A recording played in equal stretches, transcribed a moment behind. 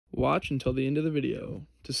Watch until the end of the video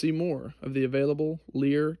to see more of the available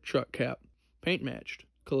Lear truck cap, paint matched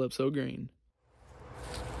Calypso green.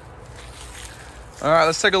 All right,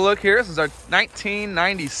 let's take a look here. This is our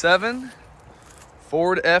 1997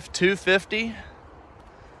 Ford F-250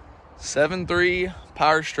 7.3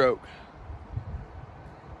 Powerstroke.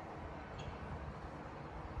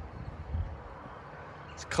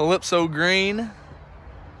 It's Calypso green,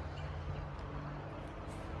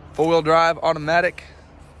 four-wheel drive, automatic,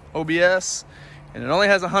 OBS, and it only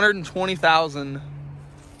has 120,000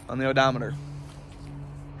 on the odometer.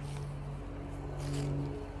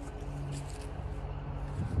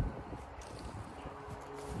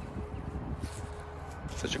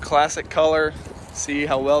 Such a classic color. See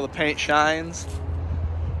how well the paint shines.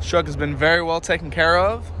 This truck has been very well taken care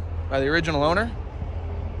of by the original owner.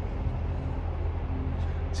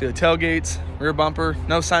 See the tailgates, rear bumper,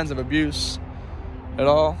 no signs of abuse at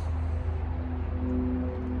all.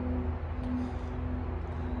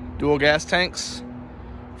 Dual gas tanks,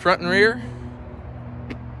 front and rear.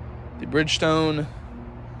 The Bridgestone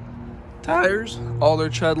tires, all their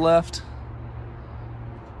tread left.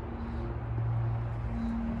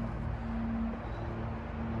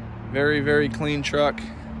 Very, very clean truck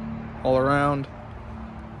all around.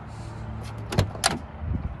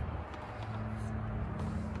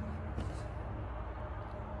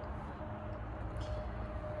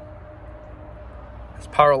 It's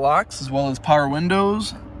power locks as well as power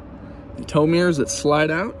windows. The tow mirrors that slide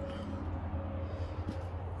out.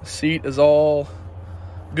 The seat is all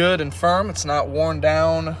good and firm. It's not worn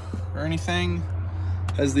down or anything.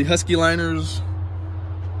 Has the Husky Liners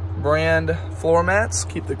brand floor mats.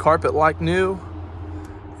 Keep the carpet like new.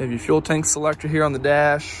 You have your fuel tank selector here on the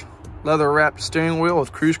dash. Leather wrapped steering wheel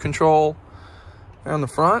with cruise control there on the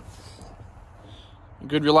front. A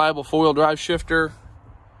good reliable four-wheel drive shifter.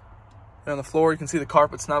 And on the floor you can see the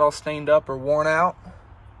carpet's not all stained up or worn out.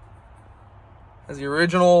 Has the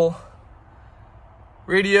original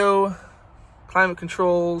radio, climate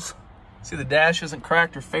controls. See the dash isn't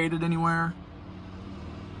cracked or faded anywhere.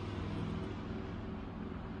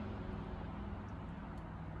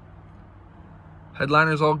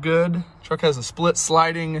 Headliner's all good. Truck has a split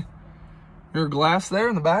sliding rear glass there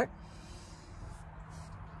in the back.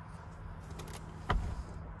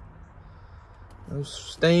 No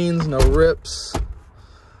stains, no rips,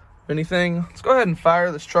 anything. Let's go ahead and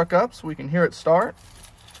fire this truck up so we can hear it start.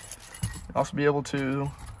 Also be able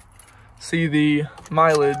to see the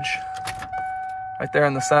mileage right there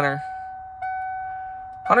in the center.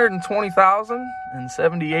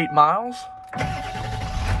 120,078 miles.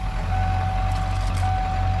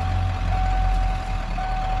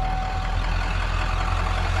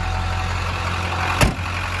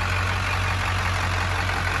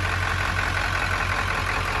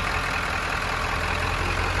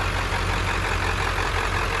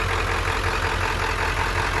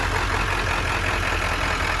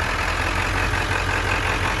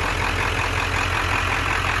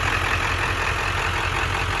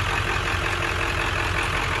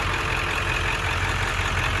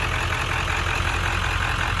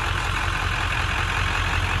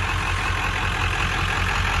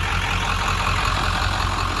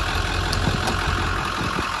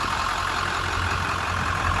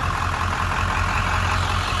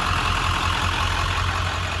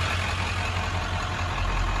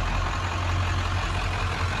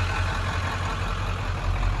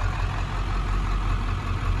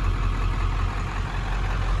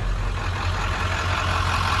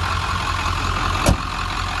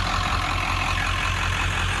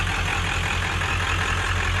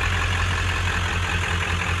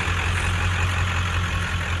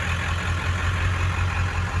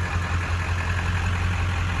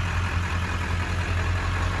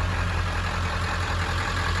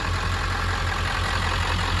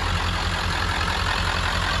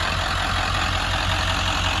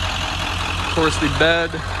 Of course, the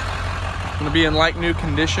bed going to be in like new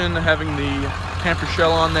condition, having the camper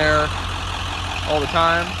shell on there all the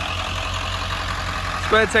time. Let's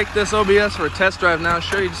go ahead and take this OBS for a test drive now,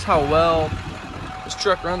 show you just how well this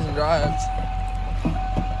truck runs and drives.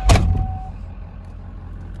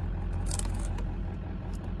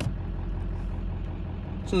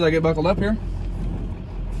 As soon as I get buckled up here.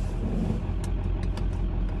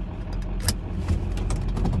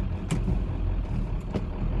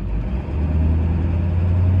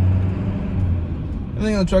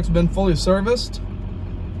 Everything on the truck's been fully serviced.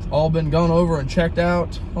 It's all been gone over and checked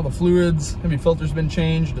out. All the fluids, heavy filter's been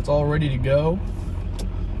changed. It's all ready to go.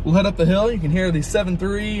 We'll head up the hill. You can hear the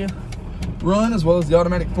 7.3 run as well as the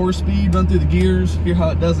automatic 4-speed run through the gears. Hear how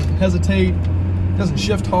it doesn't hesitate, doesn't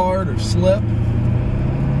shift hard or slip.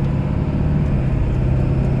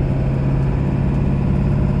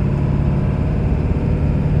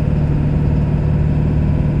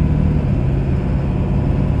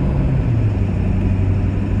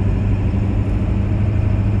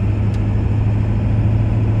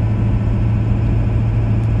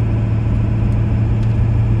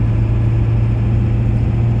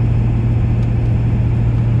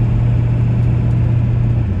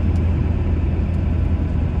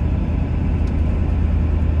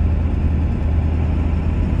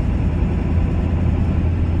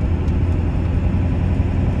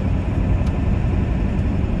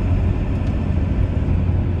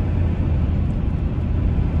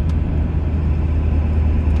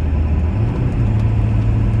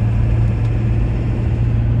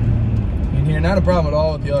 not a problem at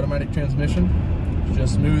all with the automatic transmission. It's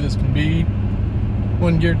just smooth as can be,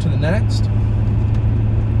 one gear to the next.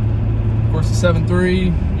 Of course, the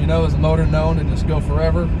 7.3, you know, is a motor known to just go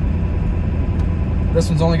forever. This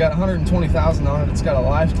one's only got 120,000 on it. It's got a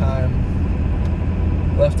lifetime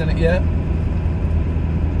left in it yet.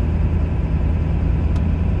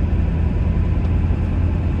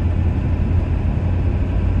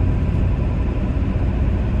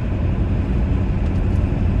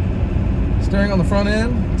 Steering on the front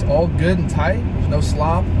end, it's all good and tight. There's no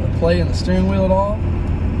slop or play in the steering wheel at all.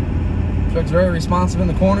 Truck's very responsive in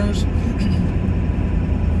the corners.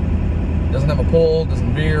 Doesn't have a pull,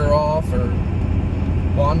 doesn't veer off or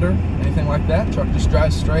wander, anything like that. Truck just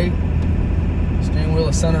drives straight. Steering wheel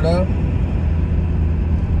is centered up.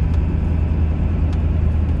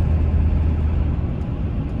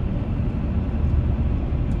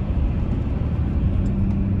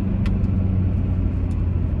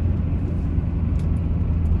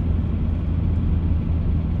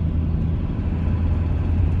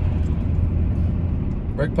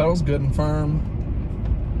 Brake pedal's good and firm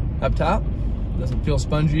up top. Doesn't feel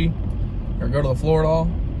spongy or go to the floor at all.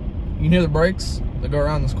 You can hear the brakes that go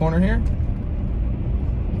around this corner here.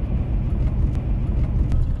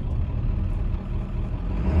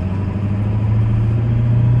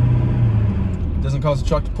 Doesn't cause the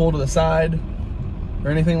truck to pull to the side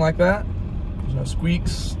or anything like that. There's no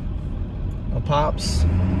squeaks, no pops,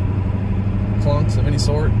 clunks of any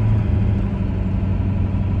sort.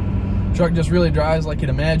 Truck just really drives like you'd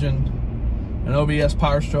imagined an OBS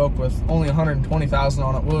Powerstroke with only 120,000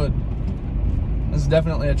 on it would. This is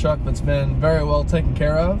definitely a truck that's been very well taken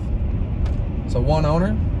care of. It's a one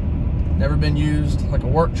owner, never been used like a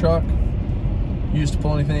work truck, used to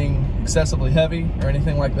pull anything excessively heavy or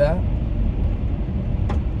anything like that.